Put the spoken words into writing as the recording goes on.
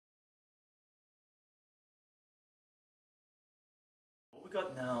we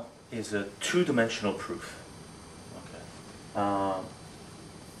got now is a two-dimensional proof. Okay.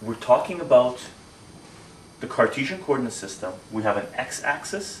 We're talking about the Cartesian coordinate system. We have an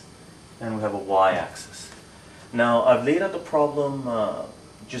x-axis and we have a y-axis. Now I've laid out the problem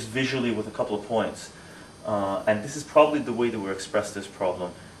just visually with a couple of points, and this is probably the way that we express this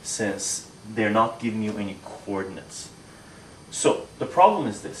problem since they're not giving you any coordinates. So the problem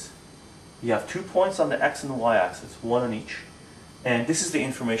is this: you have 2 points on the x and the y-axis, one on each, and this is the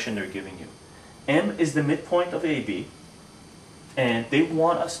information they're giving you. M is the midpoint of AB, and they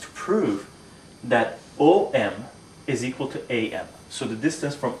want us to prove that OM is equal to AM. So the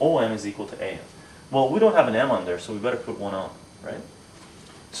distance from OM is equal to AM. Well, we don't have an M on there, so we better put one on, right?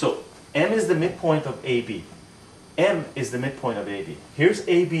 So M is the midpoint of AB. M is the midpoint of AB. Here's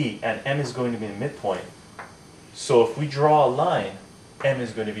AB, and M is going to be the midpoint. So if we draw a line, M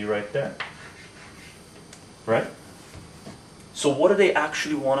is going to be right there, right? So what do they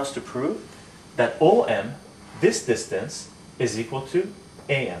actually want us to prove? That OM, this distance, is equal to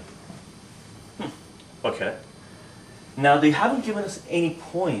AM. Okay. Now they haven't given us any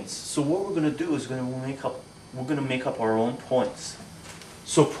points, so what we're going to do is we're going to make up our own points.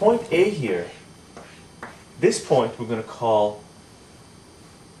 So point A here, this point we're going to call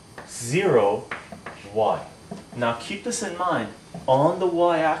 0, y. Now keep this in mind, on the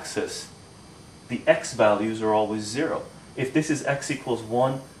y-axis, the x values are always 0. If this is x equals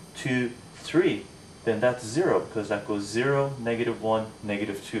 1, 2, 3, then that's 0, because that goes 0, -1,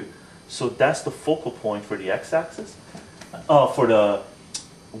 -2. So that's the focal point for the x-axis, for the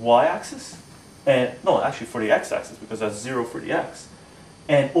y-axis, and no, actually for the x-axis, because that's 0 for the x.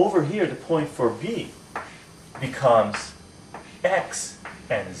 And over here, the point for B becomes x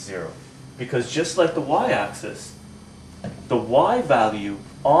and 0, because just like the y-axis, the y value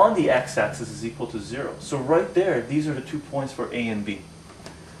on the x-axis is equal to 0. So right there, these are the 2 points for A and B.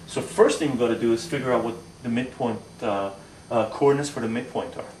 So first thing we've got to do is figure out what the midpoint coordinates for the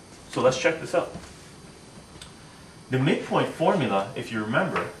midpoint are. So let's check this out. The midpoint formula, if you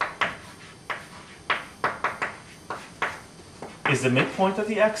remember, is the midpoint of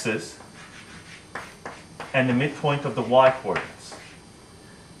the x's and the midpoint of the y coordinates.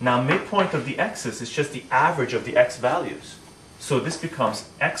 Now midpoint of the x's is just the average of the x values. So this becomes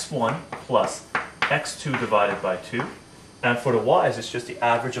x1 plus x2 divided by 2. And for the y's, it's just the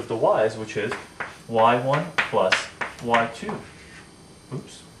average of the y's, which is y1 plus y2.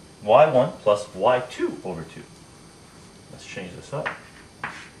 Oops. y1 plus y2 over 2. Let's change this up.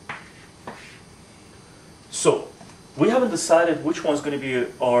 So we haven't decided which one's going to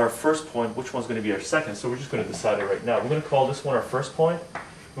be our first point, which one's going to be our second, so we're just going to decide it right now. We're going to call this one our first point.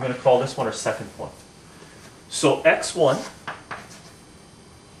 We're going to call this one our second point. So x1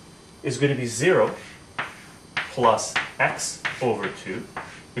 is going to be 0 plus x over 2,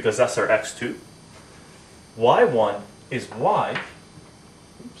 because that's our x2. y1 is y.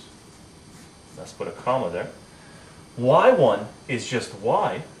 Oops. Let's put a comma there. y1 is just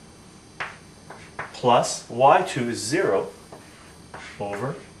y plus y2 is 0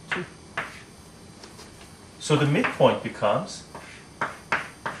 over 2. So the midpoint becomes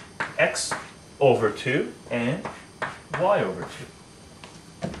x over 2 and y over 2.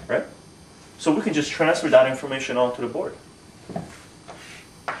 Right? So we can just transfer that information onto the board.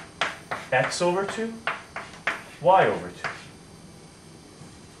 X over 2, y over 2.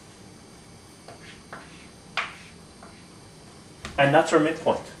 And that's our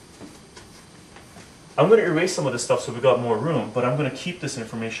midpoint. I'm going to erase some of this stuff so we got more room, but I'm going to keep this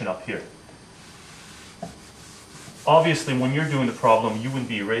information up here. Obviously, when you're doing the problem, you wouldn't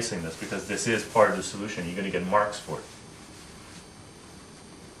be erasing this because this is part of the solution. You're going to get marks for it.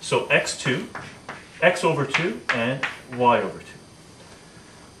 So x2, x over 2, and y over 2.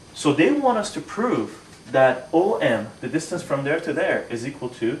 So they want us to prove that OM, the distance from there to there, is equal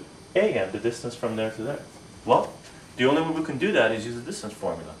to AM, the distance from there to there. Well, the only way we can do that is use the distance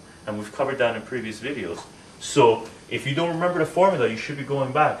formula. And we've covered that in previous videos. So if you don't remember the formula, you should be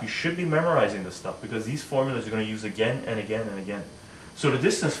going back. You should be memorizing this stuff, because these formulas you're going to use again and again and again. So the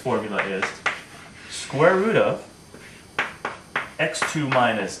distance formula is square root of x2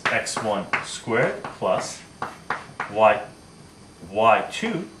 minus x1 squared plus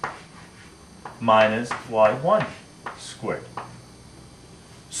y2 minus y1 squared.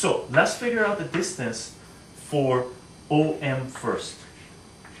 So let's figure out the distance for OM first.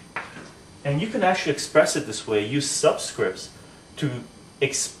 And you can actually express it this way. Use subscripts to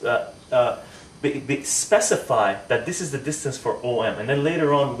specify that this is the distance for OM. And then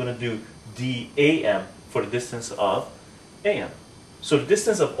later on, we're going to do DAM for the distance of AM. So the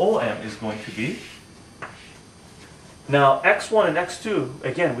distance of OM is going to be Now x1 and x2,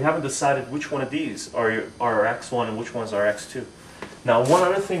 again, we haven't decided which one of these are our x1 and which ones are x2. Now one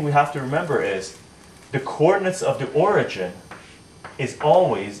other thing we have to remember is the coordinates of the origin is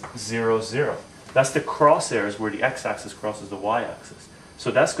always 0, 0. That's the crosshairs where the x-axis crosses the y-axis.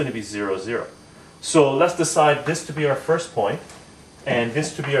 So that's going to be 0, 0. So let's decide this to be our first point and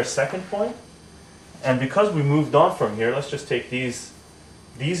this to be our second point. And because we moved on from here, let's just take these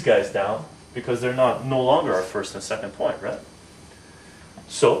guys down because they're no longer our first and second point, right?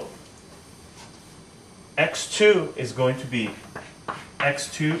 So x2 is going to be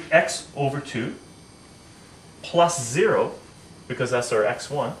x over 2 plus 0, because that's our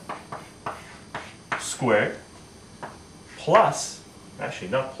x1, squared, plus, actually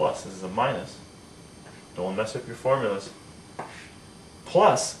not plus, this is a minus, don't mess up your formulas,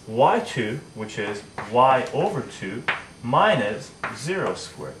 plus y2, which is y over 2, minus 0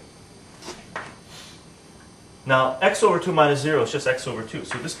 squared. Now, x over 2 minus 0 is just x over 2,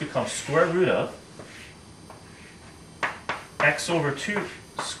 so this becomes square root of x over 2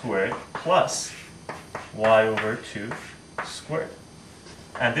 squared plus y over 2 squared.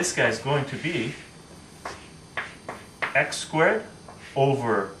 And this guy is going to be x squared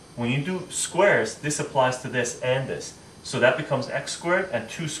over, when you do squares, this applies to this and this. So that becomes x squared, and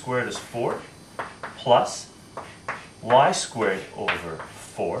 2 squared is 4, plus y squared over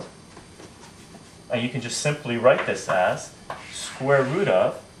 4. And you can just simply write this as square root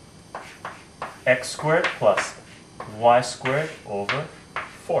of x squared plus y squared over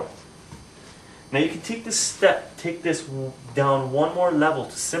 4. Now you can take this down one more level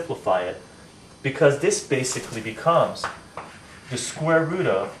to simplify it, because this basically becomes the square root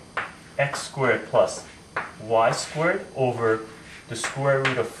of x squared plus y squared over the square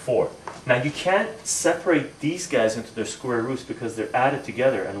root of 4. Now you can't separate these guys into their square roots because they're added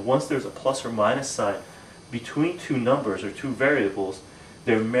together, and once there's a plus or minus sign between two numbers or two variables,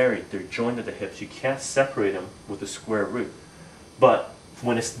 they're married, they're joined at the hips. You can't separate them with the square root. But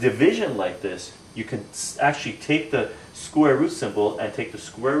when it's division like this, you can actually take the square root symbol and take the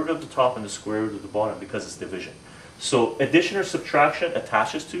square root of the top and the square root of the bottom, because it's division. So addition or subtraction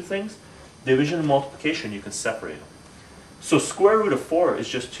attaches two things. Division and multiplication, you can separate them. So square root of 4 is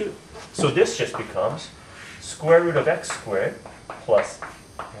just 2. So this just becomes square root of x squared plus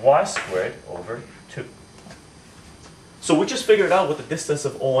y squared over 2. So we just figured out what the distance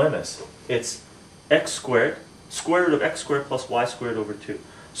of OM is. It's x squared, square root of x squared plus y squared over 2.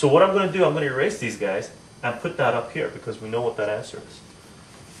 So what I'm going to do, I'm going to erase these guys and put that up here because we know what that answer is.